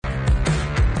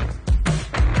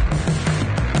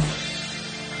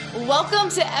Welcome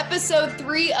to episode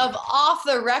 3 of Off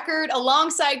the Record.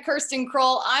 Alongside Kirsten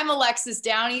Kroll, I'm Alexis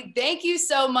Downey. Thank you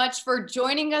so much for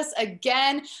joining us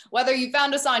again. Whether you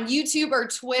found us on YouTube or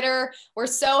Twitter, we're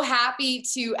so happy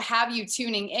to have you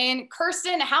tuning in.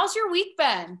 Kirsten, how's your week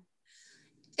been?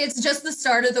 It's just the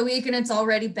start of the week and it's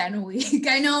already been a week.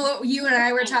 I know you and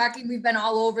I were talking, we've been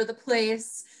all over the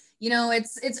place. You know,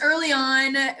 it's early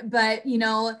on, but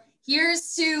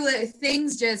here's to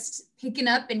things just picking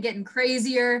up and getting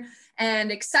crazier,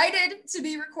 and excited to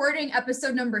be recording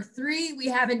episode number 3. We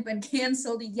haven't been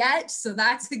canceled yet, so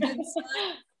that's a good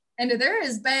sign. And there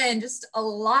has been just a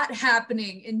lot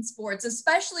happening in sports,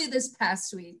 especially this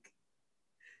past week.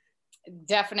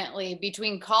 Definitely.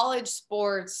 Between college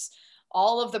sports,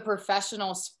 all of the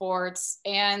professional sports,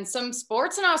 and some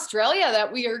sports in Australia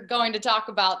that we are going to talk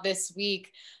about this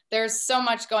week. There's so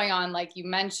much going on, like you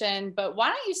mentioned, but why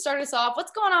don't you start us off?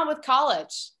 What's going on with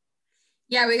college?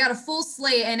 Yeah, we got a full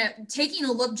slate, and taking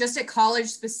a look just at college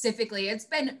specifically, it's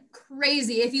been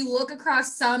crazy. If you look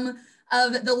across some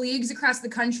of the leagues across the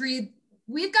country,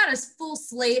 we've got a full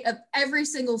slate of every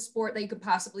single sport that you could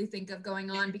possibly think of going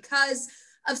on because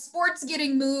of sports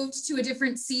getting moved to a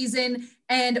different season.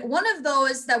 And one of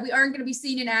those that we aren't going to be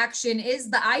seeing in action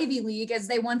is the Ivy League, as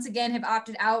they once again have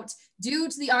opted out due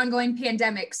to the ongoing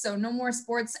pandemic. So no more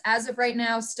sports as of right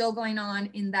now, still going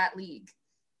on in that league.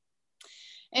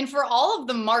 And for all of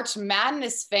the March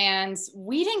Madness fans,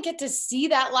 we didn't get to see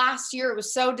that last year. It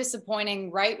was so disappointing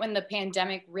right when the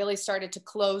pandemic really started to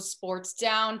close sports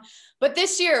down. But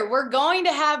this year, we're going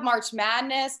to have March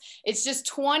Madness. It's just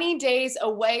 20 days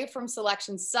away from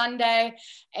Selection Sunday.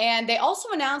 And they also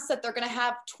announced that they're going to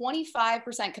have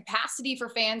 25% capacity for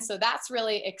fans. So that's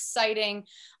really exciting.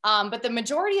 But the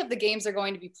majority of the games are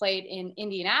going to be played in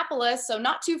Indianapolis. So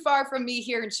not too far from me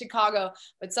here in Chicago,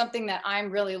 but something that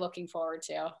I'm really looking forward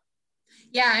to.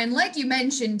 Yeah, and like you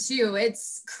mentioned too,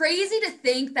 it's crazy to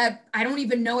think that I don't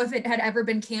even know if it had ever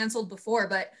been canceled before,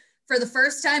 but for the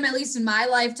first time, at least in my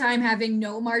lifetime, having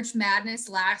no March Madness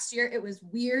last year, it was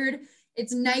weird.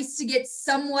 It's nice to get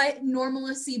somewhat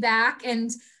normalcy back.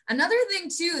 And another thing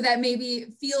too that maybe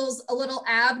feels a little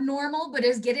abnormal, but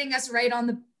is getting us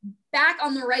back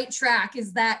on the right track,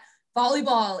 is that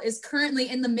volleyball is currently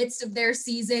in the midst of their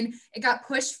season. It got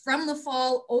pushed from the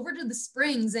fall over to the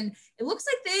springs, and it looks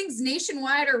like things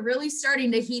nationwide are really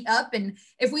starting to heat up. And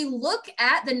if we look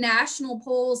at the national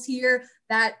polls here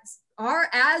that are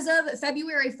as of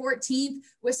February 14th,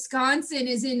 Wisconsin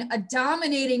is in a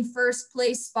dominating first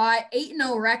place spot,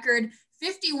 8-0 record,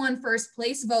 51 first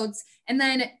place votes. And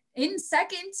then in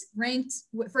second ranked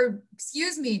for,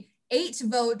 8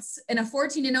 votes and a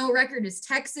 14-0 record is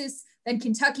Texas, then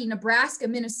Kentucky, Nebraska,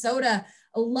 Minnesota,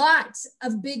 a lot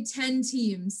of Big Ten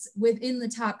teams within the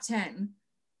top 10.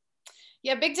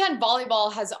 Yeah, Big Ten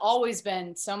volleyball has always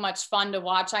been so much fun to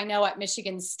watch. I know at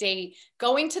Michigan State,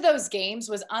 going to those games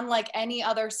was unlike any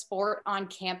other sport on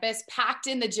campus, packed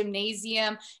in the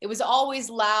gymnasium. It was always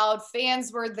loud,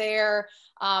 fans were there,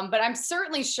 but I'm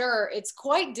certainly sure it's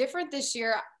quite different this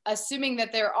year, assuming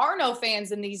that there are no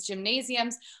fans in these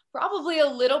gymnasiums, probably a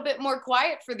little bit more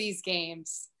quiet for these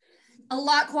games. A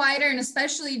lot quieter, and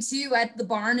especially too at the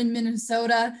barn in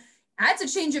Minnesota. That's a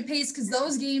change of pace because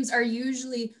those games are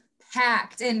usually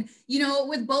packed. And,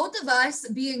 with both of us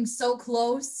being so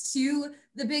close to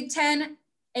the Big Ten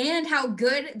and how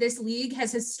good this league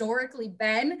has historically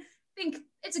been, I think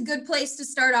it's a good place to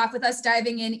start off with us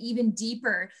diving in even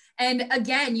deeper. And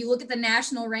again, you look at the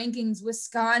national rankings,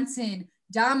 Wisconsin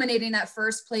dominating that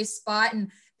first place spot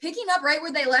and picking up right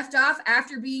where they left off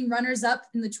after being runners up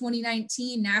in the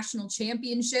 2019 national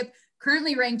championship,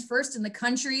 currently ranked first in the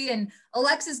country. And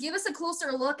Alexis, give us a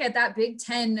closer look at that Big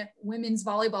Ten women's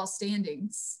volleyball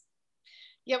standings.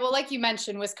 Yeah, well, like you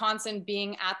mentioned, Wisconsin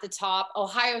being at the top,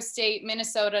 Ohio State,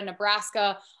 Minnesota,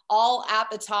 Nebraska, all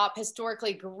at the top,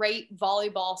 historically great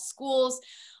volleyball schools.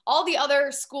 All the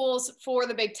other schools for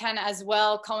the Big Ten as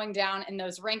well going down in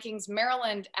those rankings.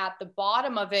 Maryland at the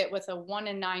bottom of it with a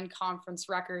 1-9 conference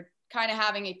record, kind of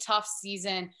having a tough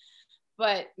season.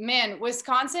 But man,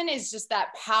 Wisconsin is just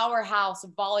that powerhouse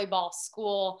volleyball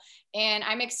school. And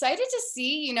I'm excited to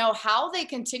see, how they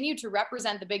continue to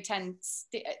represent the Big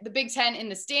Ten in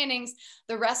the standings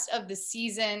the rest of the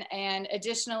season. And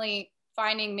additionally,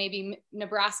 finding maybe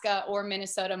Nebraska or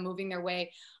Minnesota moving their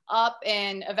way up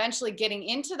and eventually getting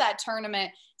into that tournament,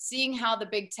 seeing how the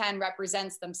Big Ten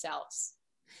represents themselves.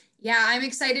 Yeah, I'm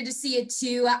excited to see it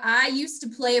too. I used to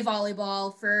play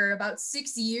volleyball for about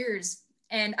 6 years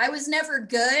and I was never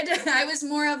good. I was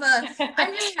more of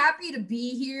I'm just happy to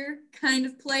be here kind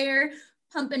of player,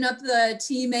 pumping up the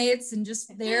teammates and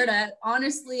just there to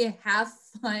honestly have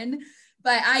fun.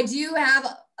 But I do have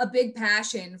a big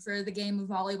passion for the game of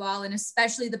volleyball, and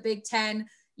especially the Big Ten.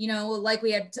 You know, like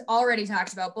we had already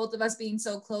talked about, both of us being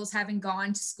so close, having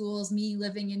gone to schools, me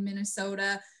living in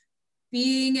Minnesota,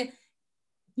 being,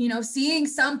 you know, seeing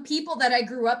some people that I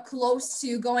grew up close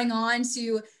to going on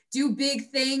to do big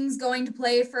things, going to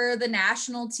play for the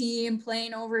national team,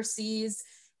 playing overseas.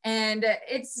 And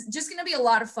it's just going to be a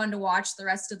lot of fun to watch the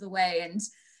rest of the way. And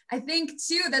I think,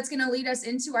 too, that's going to lead us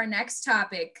into our next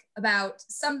topic about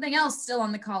something else still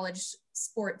on the college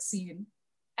sports scene.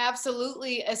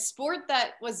 Absolutely. A sport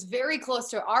that was very close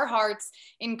to our hearts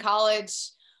in college,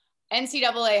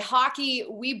 NCAA hockey.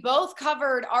 We both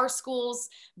covered our schools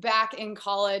back in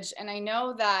college. And I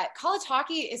know that college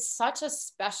hockey is such a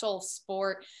special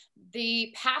sport.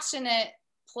 The passionate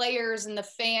players and the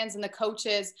fans and the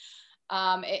coaches,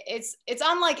 it's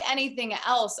unlike anything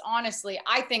else, honestly,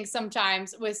 I think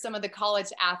sometimes with some of the college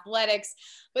athletics.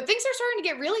 But things are starting to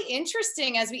get really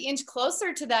interesting as we inch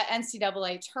closer to that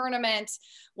NCAA tournament,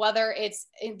 whether it's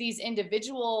in these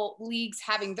individual leagues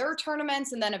having their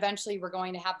tournaments, and then eventually we're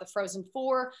going to have the Frozen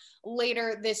Four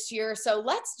later this year. So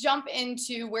let's jump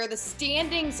into where the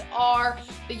standings are.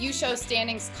 The USHO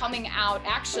standings coming out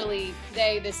actually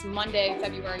today, this Monday,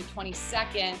 February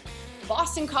 22nd.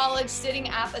 Boston College sitting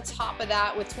at the top of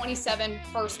that with 27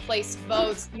 first place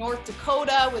votes. North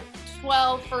Dakota with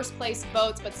 12 first place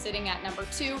votes, but sitting at number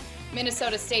 2.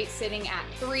 Minnesota State sitting at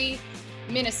 3.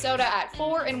 Minnesota at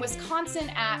 4, and Wisconsin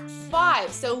at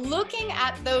 5. So looking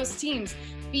at those teams,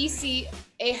 BC,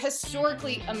 a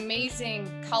historically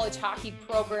amazing college hockey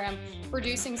program,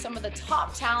 producing some of the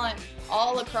top talent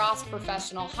all across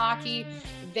professional hockey.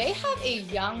 They have a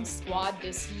young squad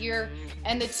this year,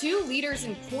 and the two leaders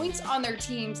in points on their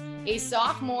teams, a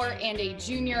sophomore and a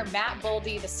junior, Matt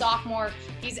Boldy, the sophomore.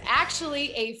 He's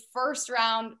actually a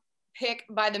first-round pick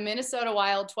by the Minnesota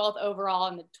Wild, 12th overall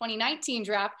in the 2019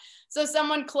 draft. So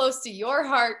someone close to your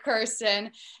heart,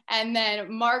 Kirsten. And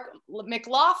then Mark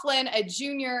McLaughlin, a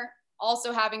junior,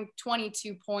 also having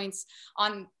 22 points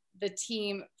on the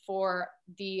team for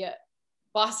the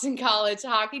Boston College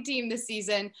hockey team this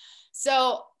season.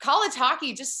 So college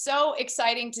hockey, just so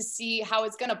exciting to see how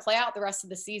it's going to play out the rest of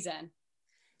the season.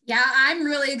 Yeah, I'm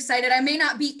really excited. I may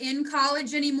not be in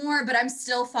college anymore, but I'm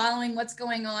still following what's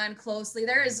going on closely.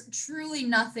 There is truly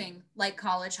nothing like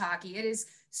college hockey. It is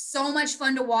so much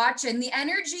fun to watch, and the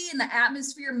energy and the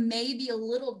atmosphere may be a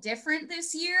little different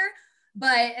this year,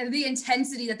 but the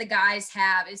intensity that the guys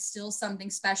have is still something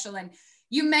special. And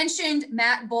you mentioned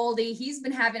Matt Boldy. He's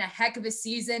been having a heck of a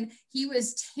season. He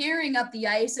was tearing up the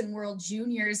ice in World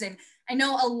Juniors, and I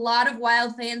know a lot of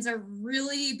Wild fans are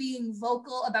really being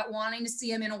vocal about wanting to see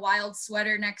him in a Wild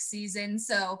sweater next season.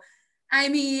 So, I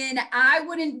mean, I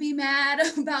wouldn't be mad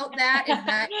about that if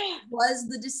that was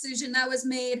the decision that was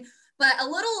made. But a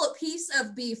little piece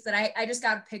of beef that I just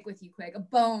got to pick with you quick, a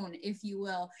bone, if you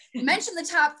will. You mentioned the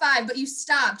top 5, but you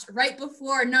stopped right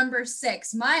before number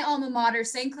 6. My alma mater,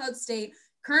 St. Cloud State,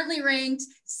 currently ranked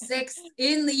 6th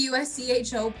in the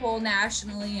USCHO poll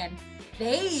nationally. And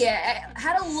they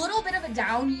had a little bit of a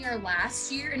down year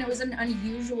last year, and it was an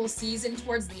unusual season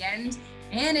towards the end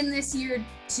and in this year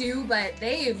too, but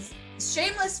they've,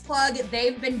 shameless plug,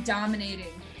 they've been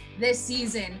dominating this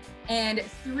season, and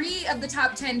 3 of the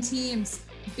top 10 teams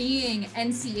being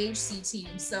NCHC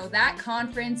teams. So that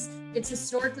conference, it's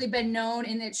historically been known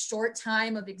in its short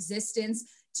time of existence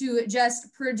to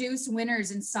just produce winners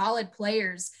and solid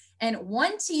players. And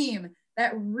one team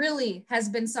that really has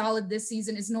been solid this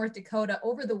season is North Dakota.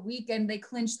 Over the weekend, they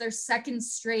clinched their 2nd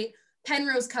straight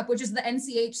Penrose Cup, which is the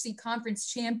NCHC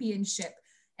Conference Championship.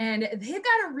 And they've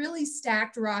got a really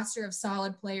stacked roster of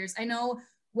solid players. I know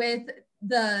with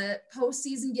the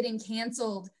postseason getting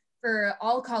canceled for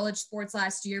all college sports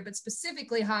last year, but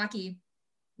specifically hockey,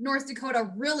 North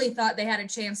Dakota really thought they had a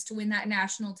chance to win that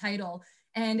national title.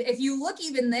 And if you look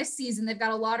even this season, they've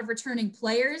got a lot of returning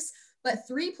players, but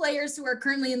 3 players who are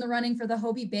currently in the running for the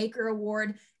Hobie Baker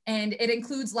Award. And it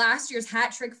includes last year's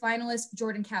hat trick finalist,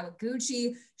 Jordan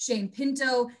Kawaguchi, Shane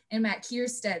Pinto, and Matt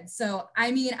Kierstead. So,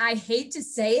 I mean, I hate to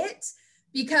say it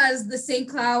because the St.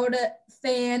 Cloud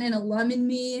fan and alum in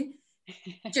me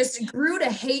just grew to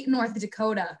hate North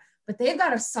Dakota, but they've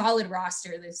got a solid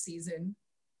roster this season.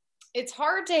 It's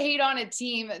hard to hate on a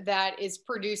team that is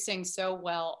producing so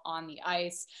well on the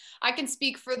ice. I can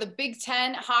speak for the Big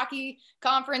Ten hockey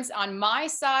conference on my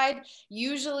side,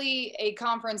 usually a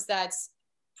conference that's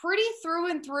pretty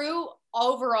through and through.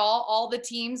 Overall, all the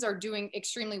teams are doing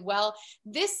extremely well.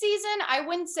 This season, I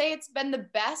wouldn't say it's been the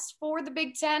best for the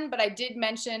Big Ten, but I did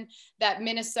mention that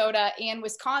Minnesota and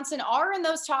Wisconsin are in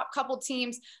those top couple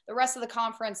teams. The rest of the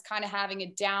conference kind of having a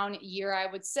down year, I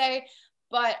would say.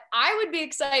 but I would be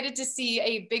excited to see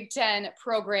a Big Ten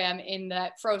program in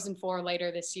the Frozen Four later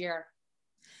this year.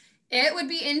 It would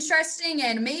be interesting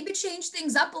and maybe change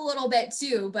things up a little bit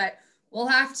too, but we'll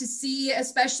have to see,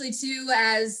 especially too,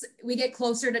 as we get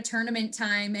closer to tournament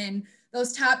time and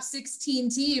those top 16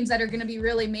 teams that are going to be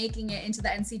really making it into the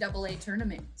NCAA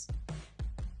tournament.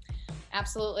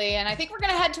 Absolutely. And I think we're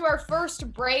going to head to our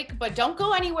first break, but don't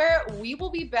go anywhere. We will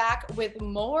be back with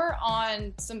more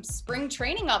on some spring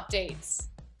training updates.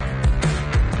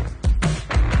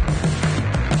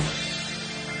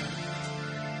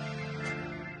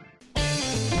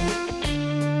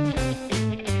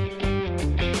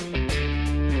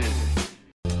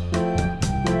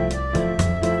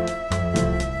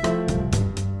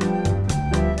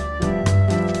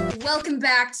 Welcome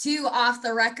back to Off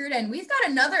the Record, and we've got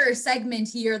another segment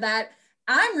here that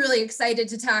I'm really excited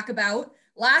to talk about.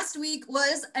 Last week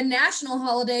was a national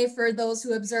holiday for those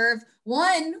who observe,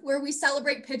 one where we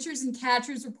celebrate pitchers and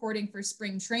catchers reporting for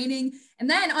spring training. And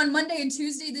then on Monday and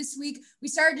Tuesday this week, we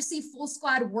started to see full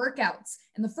squad workouts.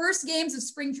 And the first games of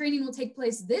spring training will take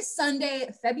place this Sunday,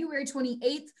 February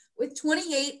 28th, with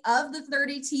 28 of the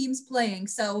 30 teams playing.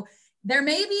 So there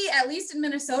may be, at least in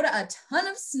Minnesota, a ton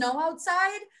of snow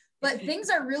outside, but things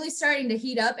are really starting to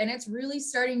heat up and it's really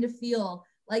starting to feel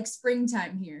like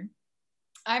springtime here.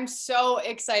 I'm so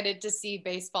excited to see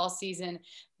baseball season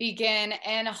begin,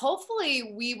 and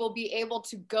hopefully we will be able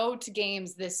to go to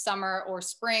games this summer or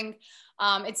spring.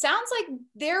 It sounds like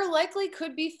there likely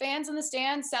could be fans in the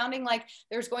stands, sounding like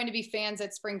there's going to be fans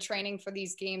at spring training for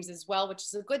these games as well, which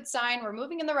is a good sign. We're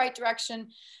moving in the right direction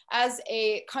as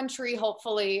a country,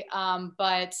 hopefully.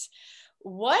 But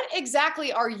what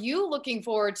exactly are you looking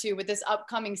forward to with this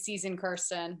upcoming season,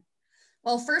 Kirsten?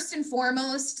 Well, first and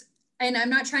foremost, and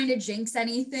I'm not trying to jinx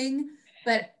anything,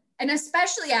 and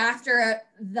especially after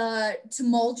the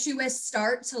tumultuous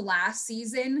start to last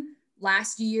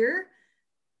year,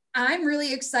 I'm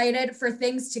really excited for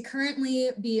things to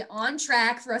currently be on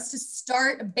track, for us to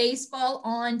start baseball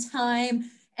on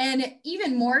time, and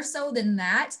even more so than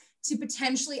that, to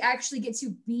potentially actually get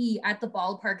to be at the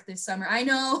ballpark this summer. I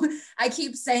know I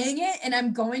keep saying it and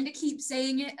I'm going to keep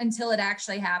saying it until it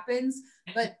actually happens.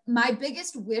 But my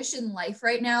biggest wish in life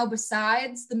right now,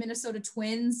 besides the Minnesota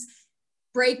Twins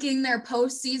breaking their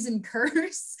postseason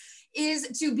curse, is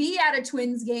to be at a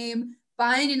Twins game,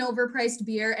 buying an overpriced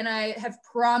beer. And I have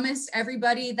promised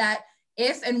everybody that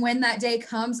if and when that day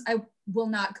comes, I will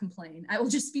not complain. I will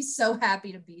just be so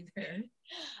happy to be there.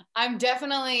 I'm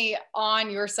definitely on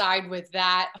your side with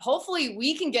that. Hopefully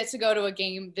we can get to go to a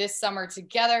game this summer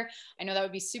together. I know that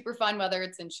would be super fun, whether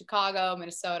it's in Chicago,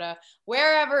 Minnesota,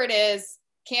 wherever it is.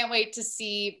 Can't wait to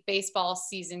see baseball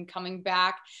season coming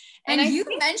back. And you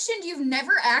mentioned you've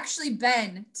never actually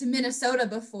been to Minnesota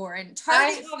before. And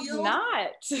Target Field,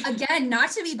 again,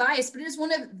 not to be biased, but it is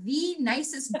one of the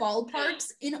nicest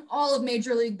ballparks in all of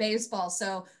Major League Baseball.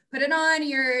 So put it on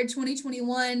your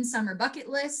 2021 summer bucket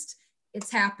list. It's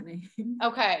happening.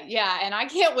 Okay. Yeah. And I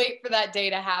can't wait for that day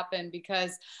to happen,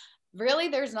 because really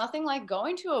there's nothing like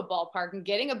going to a ballpark and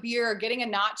getting a beer or getting a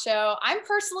nacho. I'm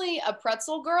personally a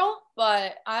pretzel girl,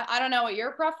 but I don't know what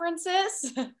your preference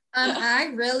is.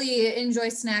 I really enjoy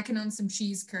snacking on some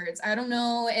cheese curds. I don't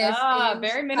know if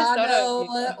very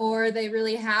Minnesota or they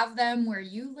really have them where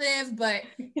you live, but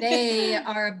they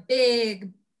are a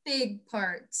big, big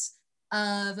part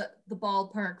of the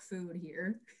ballpark food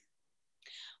here.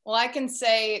 Well, I can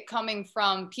say, coming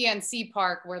from PNC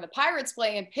Park, where the Pirates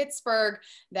play in Pittsburgh,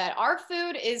 that our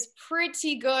food is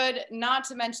pretty good, not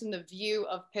to mention the view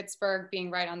of Pittsburgh being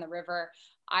right on the river.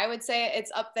 I would say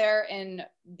it's up there in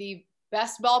the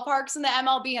best ballparks in the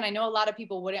MLB, and I know a lot of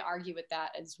people wouldn't argue with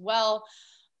that as well.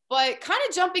 But kind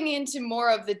of jumping into more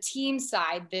of the team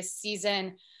side this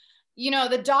season, you know,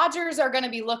 the Dodgers are going to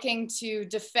be looking to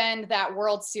defend that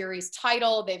World Series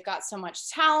title. They've got so much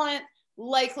talent,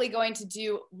 likely going to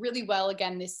do really well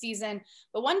again this season.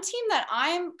 But one team that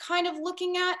I'm kind of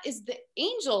looking at is the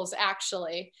Angels,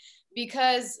 actually,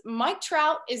 because Mike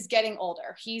Trout is getting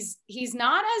older. He's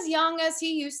not as young as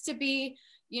he used to be.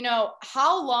 You know,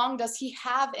 how long does he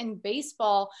have in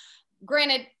baseball?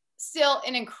 Granted, still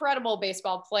an incredible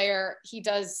baseball player. He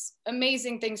does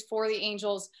amazing things for the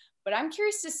Angels, but I'm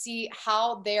curious to see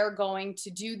how they're going to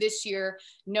do this year,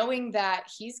 knowing that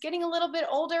he's getting a little bit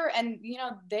older and, you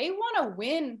know, they want to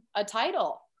win a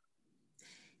title.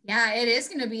 Yeah, it is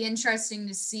going to be interesting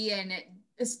to see. And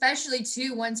especially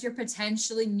too, once you're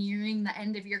potentially nearing the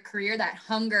end of your career, that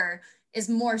hunger is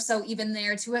more so even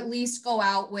there to at least go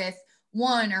out with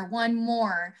one or one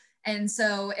more. And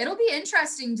so it'll be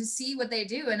interesting to see what they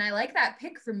do. And I like that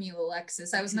pick from you,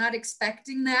 Alexis. I was not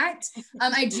expecting that.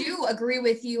 I do agree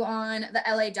with you on the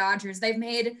LA Dodgers. They've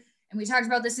made, and we talked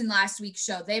about this in last week's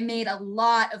show, they made a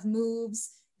lot of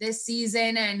moves this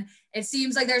season. And it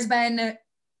seems like there's been,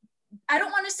 I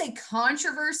don't want to say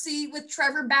controversy with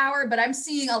Trevor Bauer, but I'm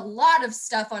seeing a lot of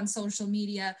stuff on social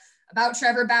media about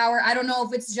Trevor Bauer. I don't know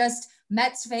if it's just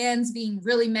Mets fans being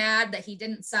really mad that he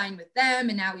didn't sign with them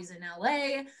and now he's in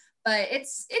LA, but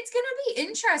it's going to be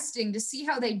interesting to see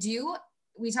how they do.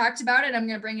 We talked about it. I'm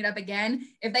going to bring it up again.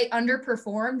 If they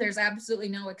underperform, there's absolutely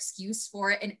no excuse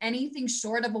for it. And anything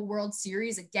short of a World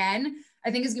Series, again,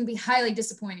 I think is going to be highly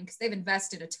disappointing because they've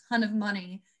invested a ton of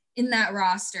money in that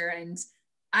roster. And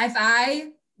if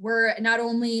I were not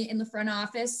only in the front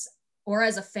office or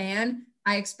as a fan,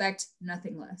 I expect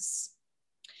nothing less.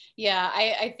 Yeah,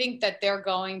 I think that they're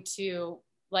going to,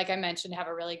 like I mentioned, have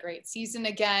a really great season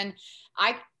again.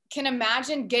 I can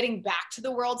imagine getting back to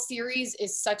the World Series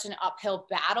is such an uphill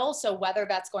battle. So whether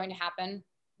that's going to happen,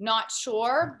 not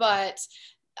sure, but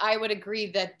I would agree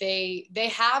that they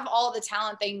have all the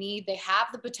talent they need. They have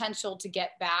the potential to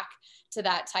get back to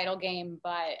that title game,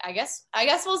 but I guess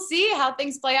we'll see how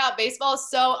things play out. Baseball is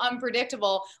so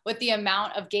unpredictable with the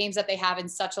amount of games that they have in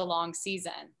such a long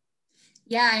season.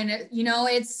 Yeah, and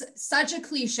it's such a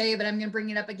cliche, but I'm going to bring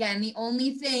it up again. The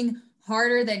only thing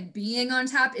harder than being on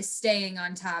top is staying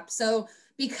on top. So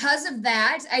because of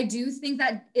that, I do think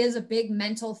that is a big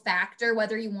mental factor,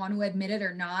 whether you want to admit it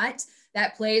or not.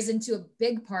 That plays into a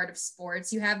big part of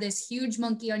sports. You have this huge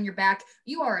monkey on your back.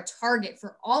 You are a target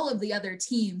for all of the other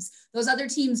teams. Those other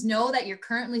teams know that you're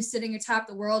currently sitting atop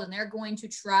the world and they're going to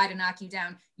try to knock you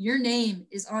down. Your name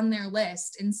is on their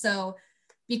list. And so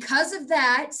because of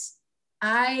that,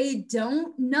 I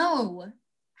don't know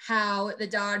how the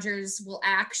Dodgers will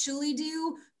actually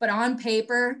do, but on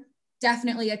paper,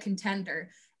 definitely a contender.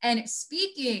 And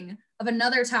speaking of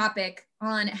another topic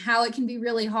on how it can be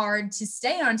really hard to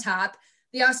stay on top,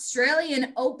 the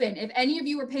Australian Open. If any of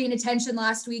you were paying attention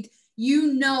last week,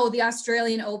 you know the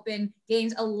Australian Open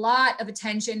gained a lot of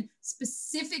attention,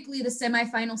 specifically the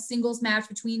semifinal singles match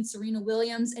between Serena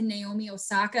Williams and Naomi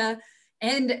Osaka.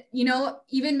 And,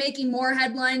 even making more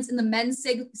headlines in the men's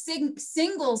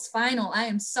singles final. I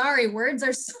am sorry, words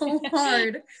are so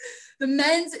hard. The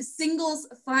men's singles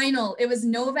final. It was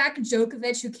Novak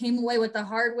Djokovic who came away with the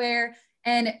hardware.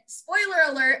 And spoiler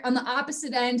alert, on the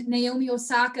opposite end, Naomi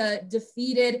Osaka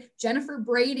defeated Jennifer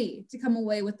Brady to come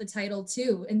away with the title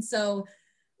too. And so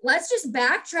let's just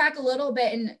backtrack a little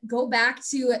bit and go back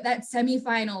to that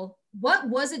semifinal. What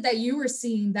was it that you were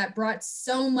seeing that brought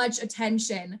so much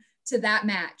attention to that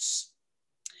match?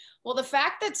 Well, the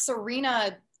fact that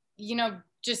Serena,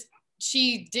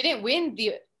 she didn't win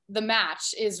the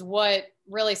match is what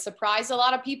really surprised a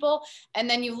lot of people. And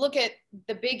then you look at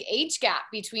the big age gap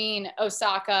between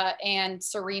Osaka and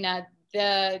Serena.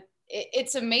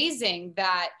 It's amazing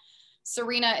that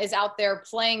Serena is out there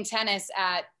playing tennis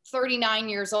at 39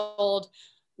 years old.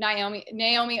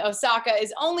 Naomi Osaka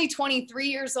is only 23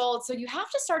 years old. So you have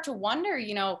to start to wonder,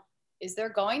 is there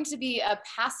going to be a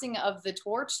passing of the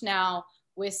torch now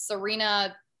with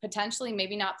Serena potentially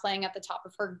maybe not playing at the top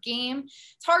of her game?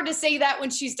 It's hard to say that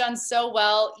when she's done so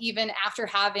well, even after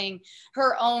having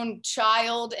her own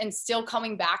child and still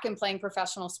coming back and playing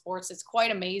professional sports. It's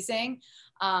quite amazing.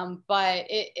 But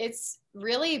it's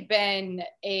really been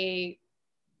a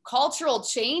cultural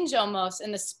change almost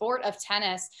in the sport of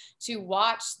tennis to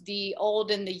watch the old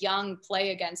and the young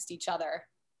play against each other.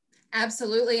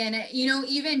 Absolutely. And,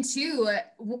 even too,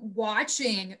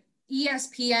 watching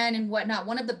ESPN and whatnot,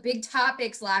 one of the big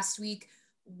topics last week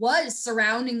was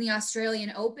surrounding the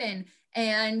Australian Open.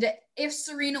 And if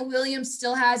Serena Williams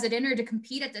still has it in her to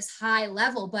compete at this high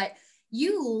level, but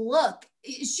you look,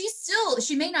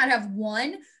 she may not have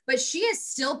won, but she is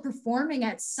still performing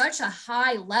at such a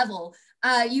high level.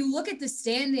 You look at the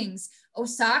standings,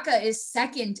 Osaka is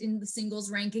second in the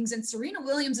singles rankings and Serena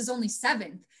Williams is only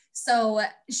seventh. So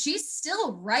she's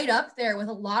still right up there with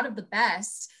a lot of the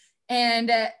best. And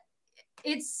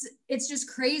it's just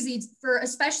crazy for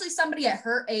especially somebody at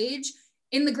her age.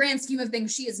 In the grand scheme of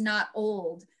things, she is not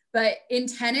old, but in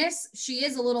tennis, she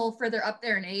is a little further up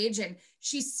there in age and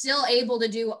she's still able to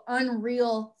do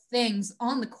unreal things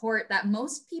on the court that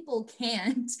most people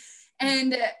can't.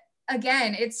 And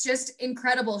again, it's just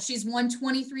incredible. She's won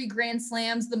 23 Grand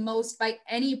Slams, the most by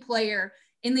any player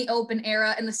in the Open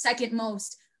era and the second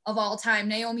most of all time.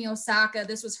 Naomi Osaka,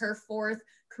 this was her fourth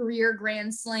career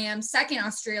Grand Slam, second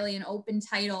Australian Open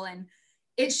title. And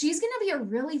she's going to be a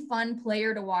really fun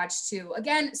player to watch too.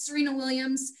 Again, Serena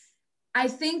Williams, I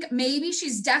think maybe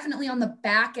she's definitely on the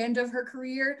back end of her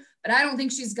career, but I don't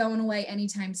think she's going away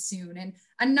anytime soon. And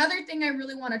another thing I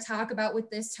really want to talk about with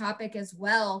this topic as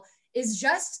well is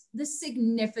just the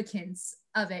significance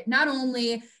of it. Not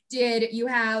only did you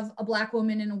have a Black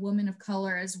woman and a woman of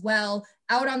color as well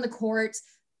out on the court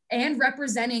and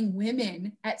representing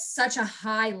women at such a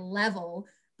high level,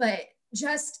 but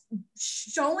just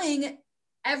showing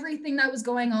everything that was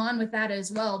going on with that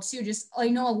as well too. Just, I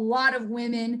know a lot of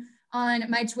women on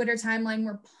my Twitter timeline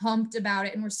were pumped about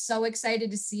it and were so excited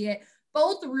to see it,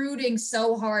 both rooting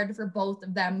so hard for both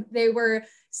of them. They were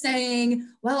saying,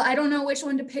 well, I don't know which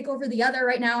one to pick over the other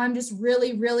right now. I'm just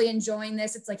really, really enjoying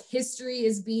this. It's like history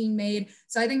is being made.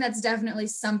 So I think that's definitely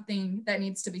something that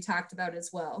needs to be talked about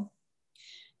as well.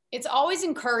 It's always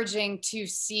encouraging to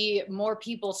see more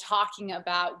people talking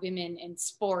about women in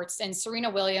sports. And Serena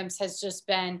Williams has just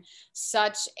been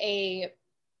such a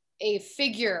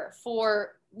figure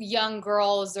for young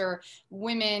girls or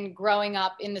women growing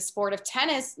up in the sport of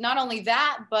tennis. Not only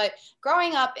that, but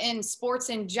growing up in sports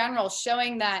in general,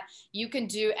 showing that you can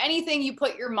do anything you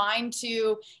put your mind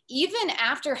to. Even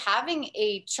after having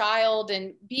a child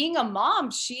and being a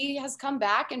mom, she has come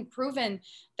back and proven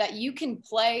that you can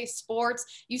play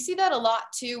sports. You see that a lot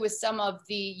too with some of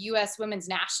the U.S. women's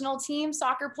national team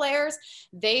soccer players.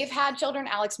 They've had children,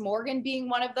 Alex Morgan being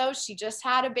one of those. She just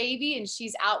had a baby and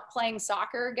she's out playing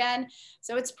soccer again.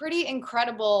 So it's pretty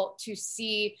incredible to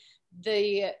see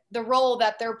the role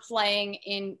that they're playing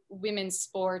in women's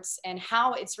sports and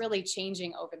how it's really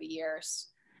changing over the years.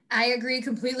 I agree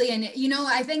completely. And, you know,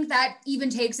 I think that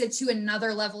even takes it to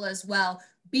another level as well.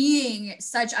 Being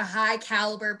such a high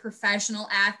caliber professional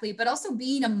athlete, but also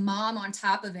being a mom on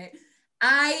top of it.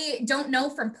 I don't know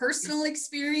from personal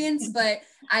experience, but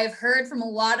I've heard from a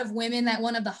lot of women that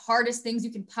one of the hardest things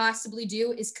you can possibly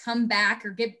do is come back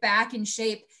or get back in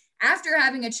shape after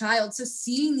having a child. So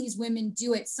seeing these women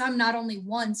do it, some not only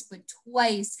once, but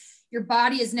twice, your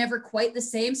body is never quite the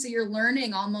same. So you're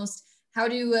learning almost how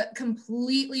to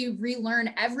completely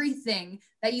relearn everything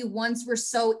that you once were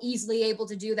so easily able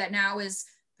to do that now is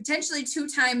potentially 2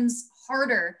 times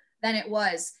harder than it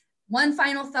was. One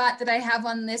final thought that I have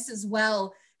on this as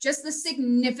well, just the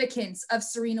significance of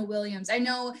Serena Williams. I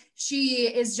know she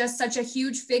is just such a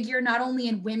huge figure, not only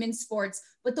in women's sports,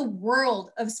 but the world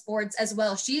of sports as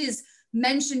well. She is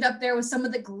mentioned up there with some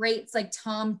of the greats like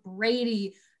Tom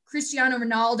Brady, Cristiano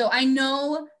Ronaldo. I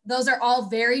know those are all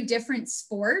very different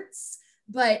sports,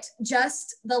 but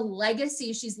just the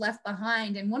legacy she's left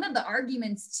behind. And one of the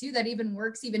arguments too that even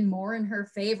works even more in her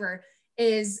favor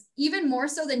is even more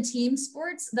so than team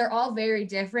sports, they're all very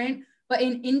different, but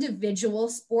in individual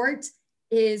sport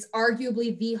is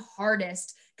arguably the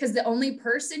hardest because the only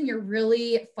person you're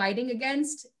really fighting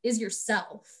against is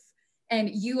yourself. And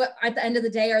you, at the end of the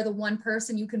day, are the one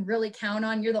person you can really count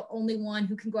on. You're the only one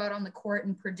who can go out on the court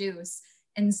and produce.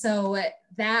 And so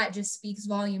that just speaks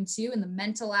volume too. And the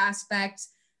mental aspect,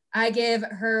 I give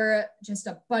her just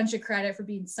a bunch of credit for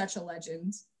being such a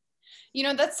legend. You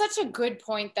know, that's such a good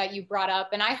point that you brought up.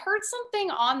 And I heard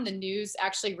something on the news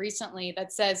actually recently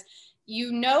that says,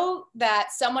 you know that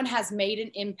someone has made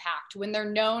an impact when they're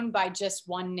known by just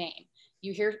one name.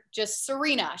 You hear just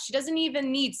Serena. She doesn't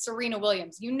even need Serena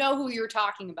Williams. You know who you're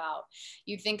talking about.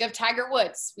 You think of Tiger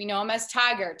Woods. We know him as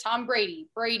Tiger, Tom Brady,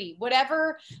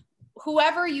 whatever,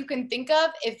 whoever you can think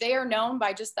of, if they are known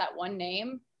by just that one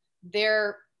name,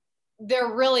 they're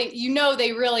really, you know,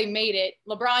 they really made it.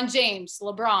 LeBron James,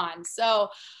 LeBron. So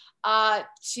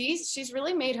she's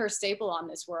really made her staple on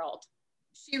this world.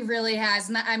 She really has.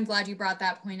 And I'm glad you brought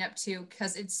that point up too,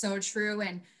 because it's so true.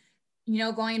 And, you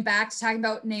know, going back to talking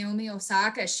about Naomi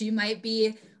Osaka, she might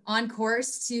be on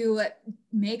course to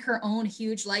make her own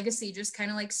huge legacy, just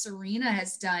kind of like Serena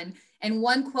has done. And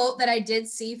one quote that I did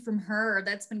see from her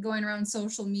that's been going around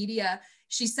social media,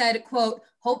 she said, quote,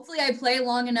 "Hopefully I play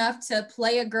long enough to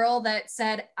play a girl that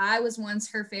said I was once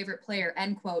her favorite player,"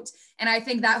 end quote. And I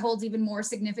think that holds even more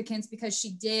significance because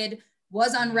she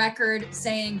was on record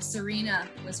saying Serena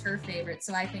was her favorite.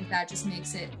 So I think that just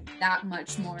makes it that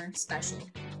much more special.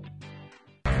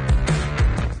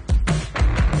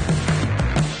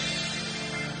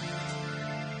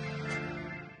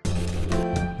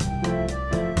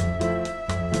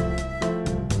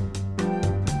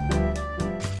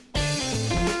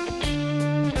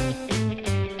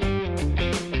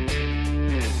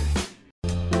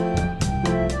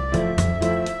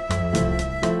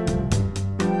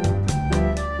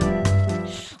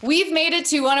 we've made it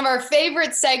to one of our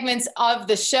favorite segments of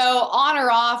the show, on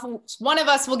or off. One of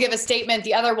us will give a statement.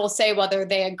 The other will say whether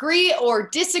they agree or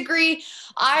disagree.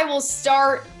 I will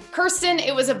start. Kirsten,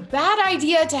 it was a bad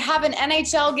idea to have an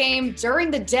NHL game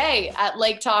during the day at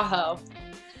Lake Tahoe.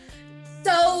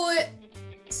 So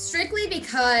strictly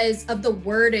because of the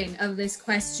wording of this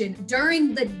question,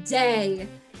 during the day,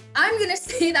 I'm going to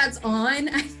say that's on.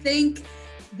 I think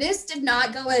this did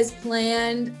not go as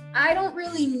planned. I don't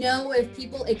really know if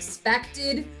people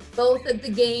expected both of the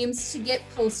games to get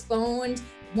postponed,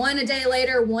 one a day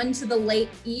later, one to the late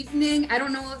evening. I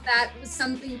don't know if that was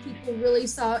something people really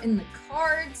saw in the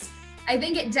cards. I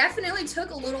think it definitely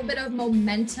took a little bit of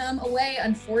momentum away,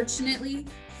 unfortunately,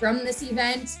 from this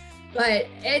event, but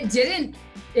it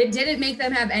didn't make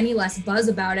them have any less buzz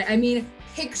about it. I mean,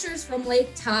 pictures from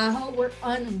Lake Tahoe were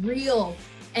unreal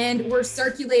and were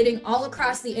circulating all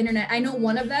across the internet. I know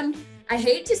one of them, I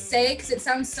hate to say because it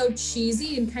sounds so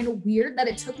cheesy and kind of weird that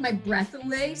it took my breath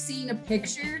away seeing a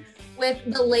picture with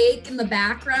the lake in the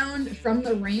background from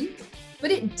the rink,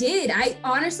 but it did. I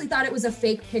honestly thought it was a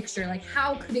fake picture. Like,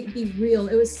 how could it be real?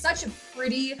 It was such a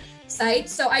pretty sight.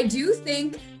 So I do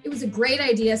think it was a great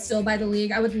idea still by the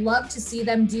league. I would love to see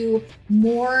them do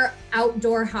more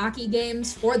outdoor hockey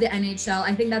games for the NHL.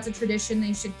 I think that's a tradition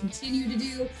they should continue to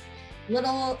do.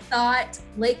 Little thought,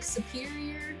 Lake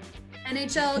Superior,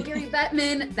 NHL, Gary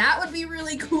Bettman, that would be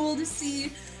really cool to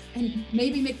see. And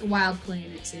maybe make the Wild play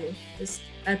in it too.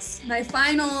 That's my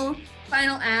final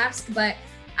ask, but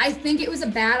I think it was a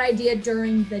bad idea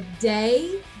during the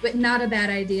day, but not a bad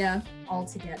idea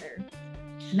altogether.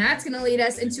 And that's going to lead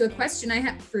us into a question I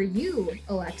have for you,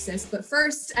 Alexis. But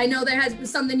first, I know there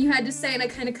was something you had to say, and I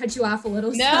kind of cut you off a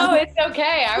little. No, so it's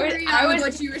okay. I was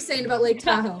what you were saying about Lake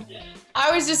Tahoe.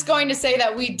 I was just going to say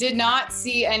that we did not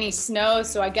see any snow,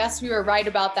 so I guess we were right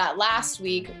about that last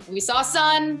week. We saw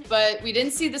sun, but we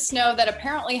didn't see the snow that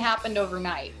apparently happened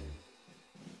overnight.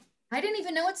 I didn't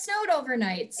even know it snowed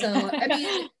overnight. So, I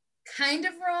mean, kind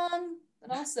of wrong,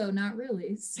 but also not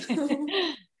really. So.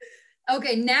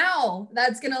 Okay, now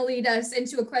that's going to lead us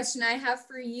into a question I have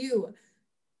for you.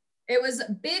 It was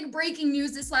big breaking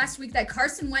news this last week that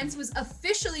Carson Wentz was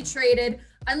officially traded.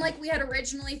 Unlike we had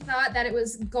originally thought that it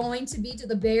was going to be to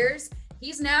the Bears,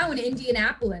 he's now in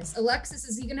Indianapolis. Alexis,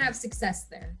 is he going to have success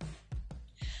there?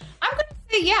 I'm going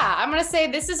to say, yeah, I'm going to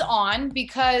say this is on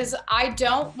because I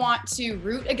don't want to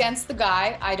root against the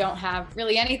guy. I don't have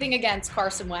really anything against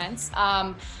Carson Wentz.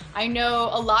 I know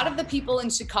a lot of the people in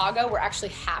Chicago were actually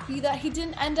happy that he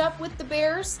didn't end up with the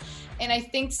Bears. And I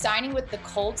think signing with the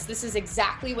Colts, this is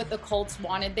exactly what the Colts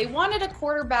wanted. They wanted a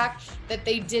quarterback that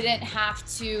they didn't have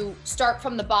to start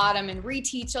from the bottom and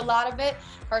reteach a lot of it.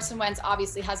 Carson Wentz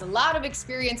obviously has a lot of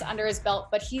experience under his belt,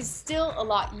 but he's still a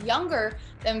lot younger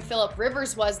than Philip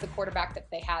Rivers was, the quarterback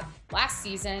that they had last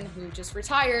season, who just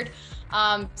retired.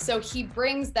 So he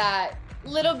brings that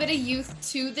little bit of youth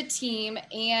to the team,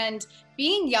 and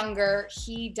being younger,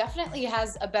 he definitely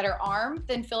has a better arm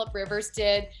than Philip Rivers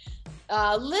did.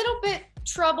 A little bit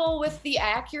trouble with the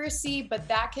accuracy, but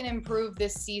that can improve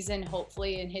this season,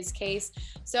 hopefully, in his case.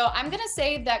 So I'm going to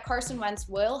say that Carson Wentz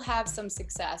will have some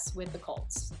success with the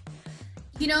Colts.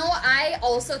 You know, I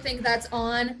also think that's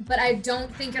on, but I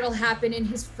don't think it'll happen in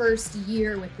his first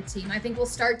year with the team. I think we'll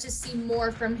start to see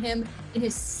more from him in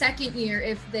his second year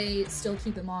if they still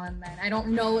keep him on then. I don't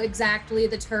know exactly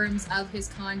the terms of his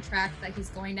contract that he's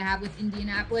going to have with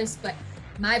Indianapolis, but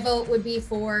my vote would be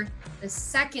for the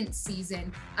second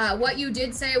season. What you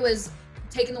did say was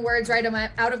taking the words right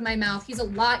out of my mouth. He's a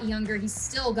lot younger. He's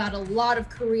still got a lot of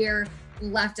career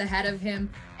left ahead of him.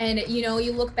 And, you know,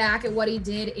 you look back at what he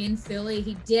did in Philly.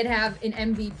 He did have an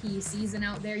MVP season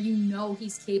out there. You know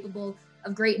he's capable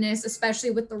of greatness, especially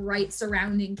with the right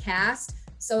surrounding cast.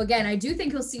 So, again, I do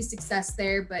think he'll see success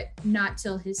there, but not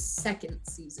till his second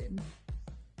season.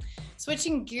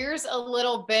 Switching gears a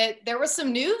little bit, there was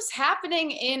some news happening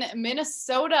in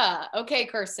Minnesota. Okay,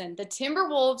 Kirsten, the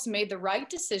Timberwolves made the right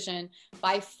decision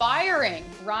by firing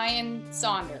Ryan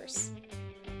Saunders.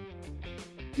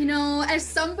 You know, as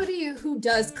somebody who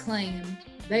does claim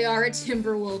they are a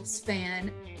Timberwolves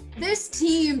fan, this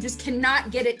team just cannot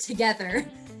get it together.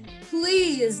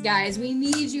 Please, guys, we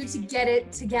need you to get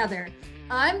it together.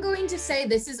 I'm going to say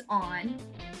this is on.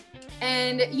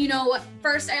 And, you know,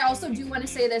 first, I also do want to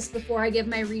say this before I give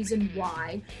my reason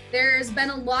why. There's been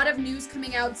a lot of news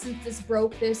coming out since this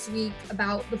broke this week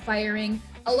about the firing.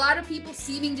 A lot of people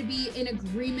seeming to be in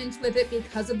agreement with it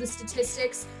because of the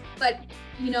statistics. But,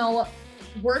 you know,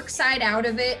 work side out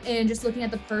of it and just looking at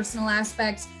the personal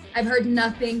aspects, I've heard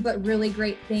nothing but really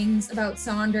great things about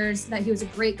Saunders, that he was a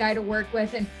great guy to work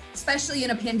with. And especially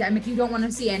in a pandemic, you don't want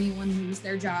to see anyone lose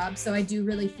their job. So I do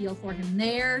really feel for him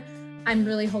there. I'm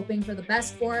really hoping for the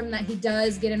best for him, that he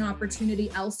does get an opportunity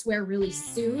elsewhere really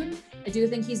soon. I do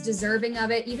think he's deserving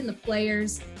of it. Even the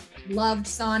players loved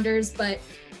Saunders, but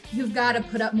you've got to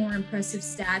put up more impressive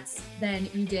stats than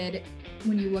you did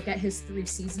when you look at his 3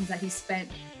 seasons that he spent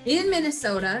in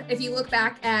Minnesota. If you look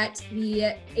back at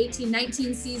the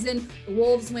 18-19 season, the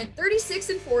Wolves went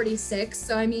 36-46.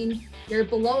 So, I mean, you're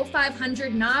below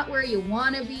 500, not where you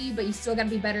want to be, but you still got to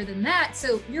be better than that.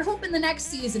 So you're hoping the next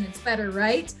season it's better,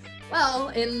 right? Well,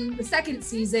 in the second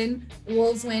season, the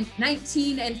Wolves went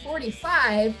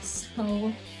 19-45.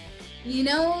 So,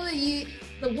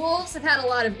 the Wolves have had a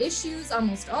lot of issues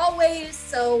almost always.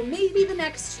 So maybe the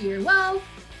next year. Well,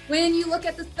 when you look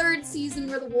at the third season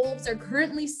where the Wolves are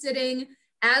currently sitting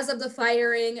as of the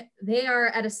firing, they are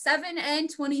at a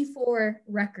 7-24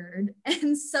 record.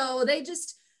 And so they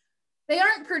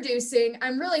aren't producing.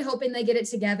 I'm really hoping they get it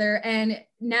together. And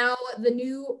now the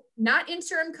new, not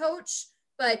interim coach,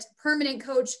 but permanent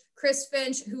coach, Chris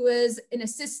Finch, who is an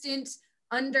assistant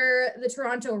under the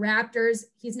Toronto Raptors.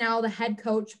 He's now the head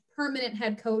coach, permanent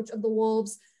head coach of the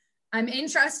Wolves. I'm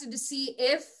interested to see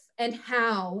if and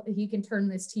how he can turn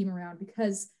this team around,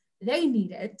 because they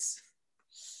need it.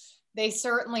 They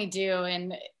certainly do.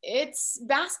 And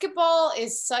basketball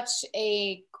is such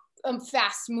a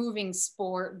fast moving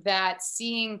sport that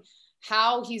seeing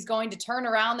how he's going to turn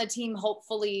around the team,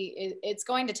 hopefully it's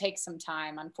going to take some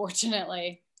time,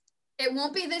 unfortunately. It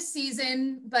won't be this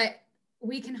season, but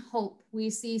we can hope we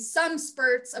see some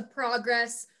spurts of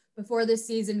progress before this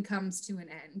season comes to an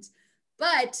end.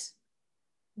 But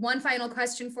one final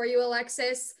question for you,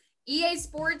 Alexis. EA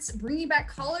Sports bringing back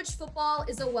college football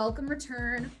is a welcome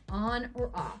return, on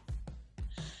or off?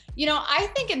 I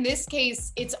think in this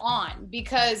case, it's on,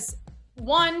 because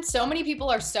one, so many people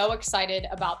are so excited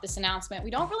about this announcement.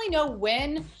 We don't really know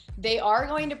when they are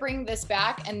going to bring this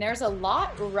back. And there's a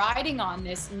lot riding on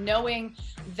this, knowing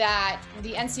that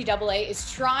the NCAA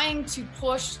is trying to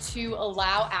push to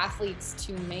allow athletes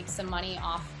to make some money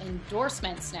off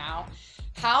endorsements now.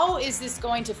 How is this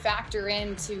going to factor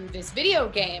into this video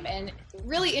game? And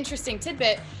really interesting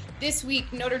tidbit, this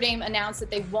week, Notre Dame announced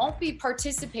that they won't be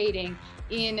participating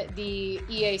in the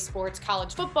EA Sports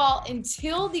college football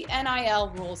until the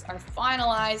NIL rules are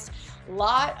finalized. A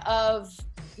lot of,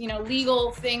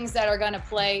 legal things that are going to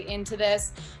play into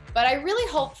this. But I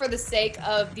really hope, for the sake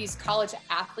of these college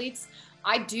athletes,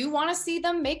 I do want to see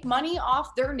them make money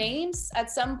off their names at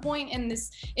some point in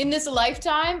this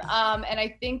lifetime. And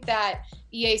I think that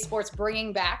EA Sports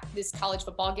bringing back this college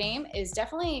football game is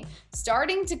definitely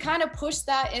starting to kind of push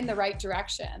that in the right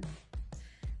direction.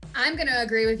 I'm going to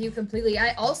agree with you completely.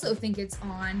 I also think it's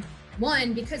on.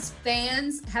 One, because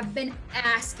fans have been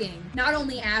not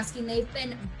only asking, they've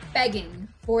been begging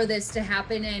for this to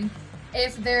happen. And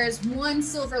if there's one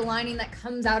silver lining that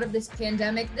comes out of this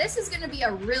pandemic, this is going to be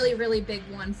a really, really big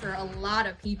one for a lot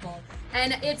of people.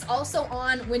 And it's also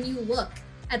on when you look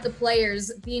at the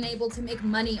players being able to make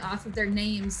money off of their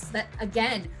names that,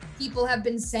 again, people have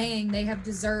been saying they have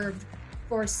deserved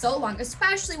for so long,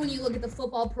 especially when you look at the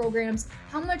football programs,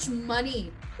 how much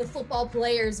money the football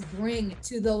players bring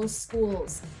to those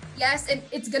schools. Yes,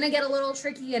 it's going to get a little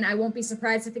tricky, and I won't be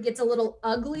surprised if it gets a little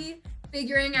ugly,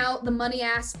 figuring out the money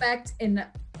aspect and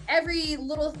every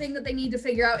little thing that they need to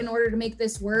figure out in order to make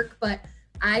this work. But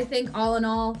I think all in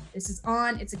all, this is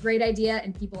on. It's a great idea,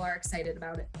 and people are excited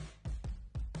about it.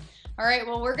 All right,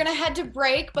 well, we're going to head to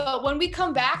break, but when we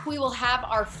come back, we will have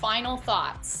our final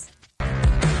thoughts.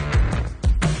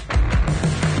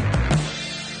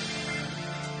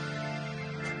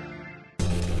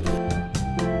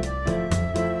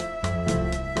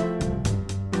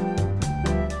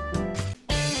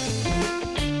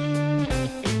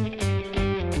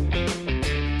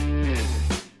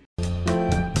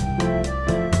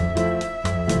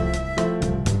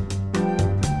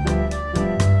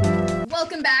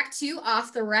 To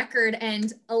Off the Record.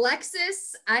 And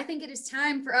Alexis, I think it is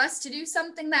time for us to do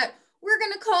something that we're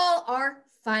going to call our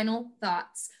final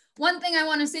thoughts. One thing I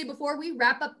want to say before we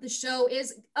wrap up the show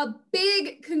is a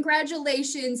big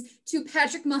congratulations to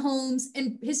Patrick Mahomes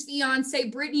and his fiance,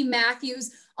 Brittany Matthews,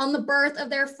 on the birth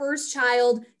of their first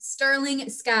child,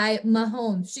 Sterling Sky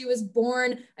Mahomes. She was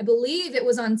born, I believe it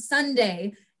was on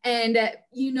Sunday. And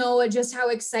just how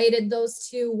excited those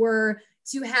two were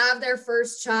to have their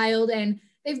first child. And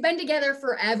they've been together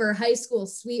forever, high school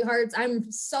sweethearts.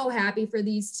 I'm so happy for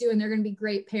these two, and they're going to be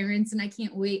great parents, and I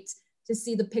can't wait to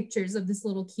see the pictures of this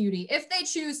little cutie if they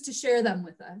choose to share them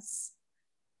with us.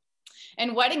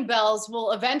 and wedding bells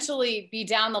will eventually be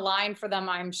down the line for them,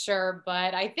 I'm sure.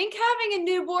 But I think having a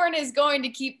newborn is going to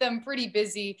keep them pretty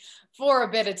busy for a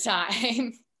bit of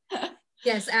time.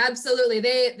 Yes, absolutely.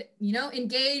 They,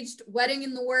 engaged, wedding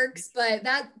in the works, but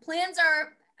that plans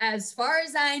are, as far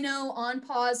as I know, on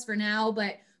pause for now.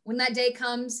 But when that day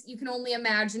comes, you can only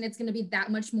imagine it's going to be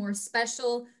that much more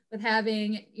special with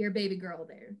having your baby girl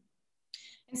there.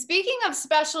 And speaking of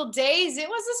special days, it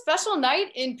was a special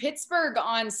night in Pittsburgh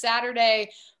on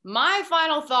Saturday. My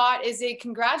final thought is a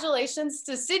congratulations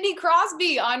to Sidney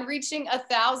Crosby on reaching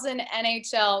 1,000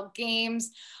 NHL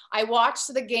games. I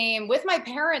watched the game with my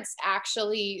parents,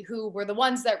 actually, who were the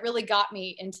ones that really got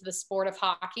me into the sport of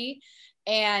hockey.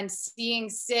 And seeing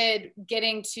Sid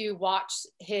getting to watch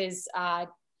his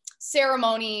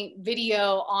ceremony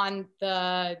video on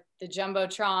the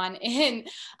Jumbotron in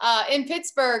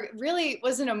Pittsburgh really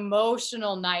was an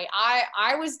emotional night.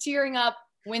 I was tearing up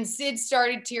when Sid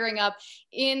started tearing up.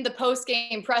 In the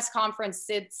post-game press conference,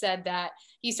 Sid said that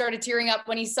he started tearing up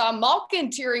when he saw Malkin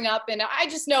tearing up. And I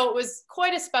just know it was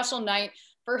quite a special night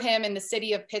for him in the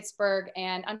city of Pittsburgh.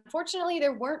 And unfortunately,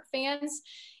 there weren't fans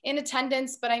in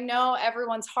attendance, but I know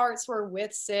everyone's hearts were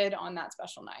with Sid on that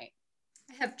special night.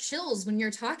 I have chills when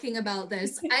you're talking about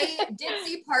this. I did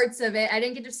see parts of it. I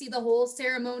didn't get to see the whole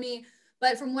ceremony,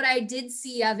 but from what I did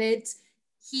see of it,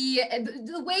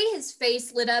 the way his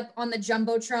face lit up on the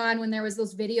Jumbotron when there was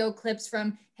those video clips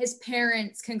from his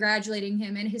parents congratulating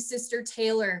him and his sister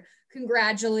Taylor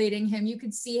congratulating him, you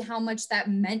could see how much that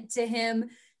meant to him.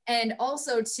 And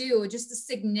also too, just the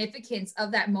significance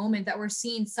of that moment that we're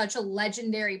seeing such a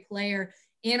legendary player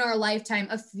in our lifetime,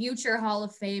 a future Hall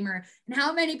of Famer, and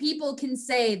how many people can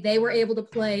say they were able to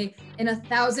play in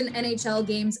 1,000 NHL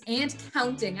games and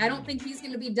counting. I don't think he's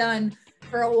going to be done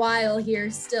for a while here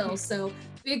still. So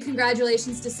big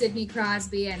congratulations to Sidney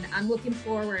Crosby, and I'm looking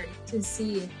forward to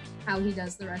see how he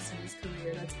does the rest of his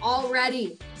career. That's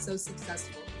already so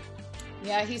successful.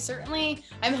 Yeah, he certainly,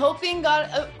 I'm hoping,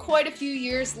 got quite a few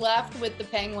years left with the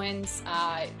Penguins.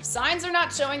 Signs are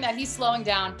not showing that he's slowing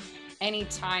down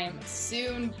anytime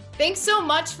soon. Thanks so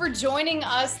much for joining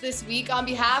us this week. On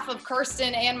behalf of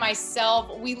Kirsten and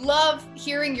myself, we love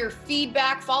hearing your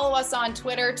feedback. Follow us on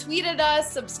Twitter, tweet at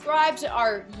us, subscribe to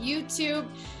our YouTube,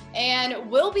 and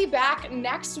we'll be back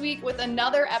next week with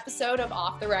another episode of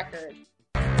Off the Record.